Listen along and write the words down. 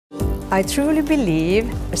I truly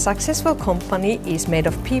believe a successful company is made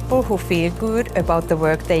of people who feel good about the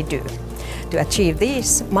work they do. To achieve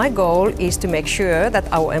this, my goal is to make sure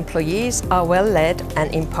that our employees are well led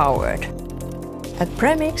and empowered. At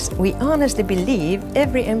Premix, we honestly believe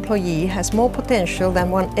every employee has more potential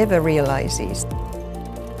than one ever realizes.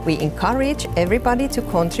 We encourage everybody to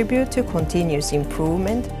contribute to continuous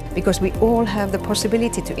improvement because we all have the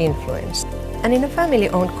possibility to influence. And in a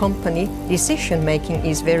family-owned company, decision-making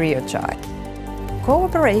is very agile.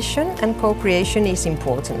 Cooperation and co-creation is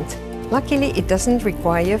important. Luckily, it doesn't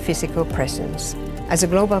require physical presence. As a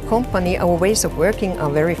global company, our ways of working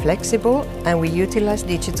are very flexible and we utilize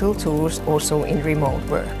digital tools also in remote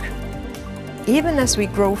work. Even as we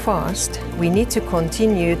grow fast, we need to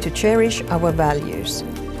continue to cherish our values.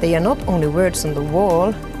 They are not only words on the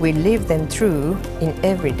wall, we live them through in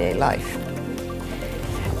everyday life.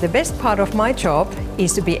 The best part of my job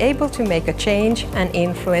is to be able to make a change and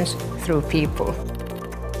influence through people.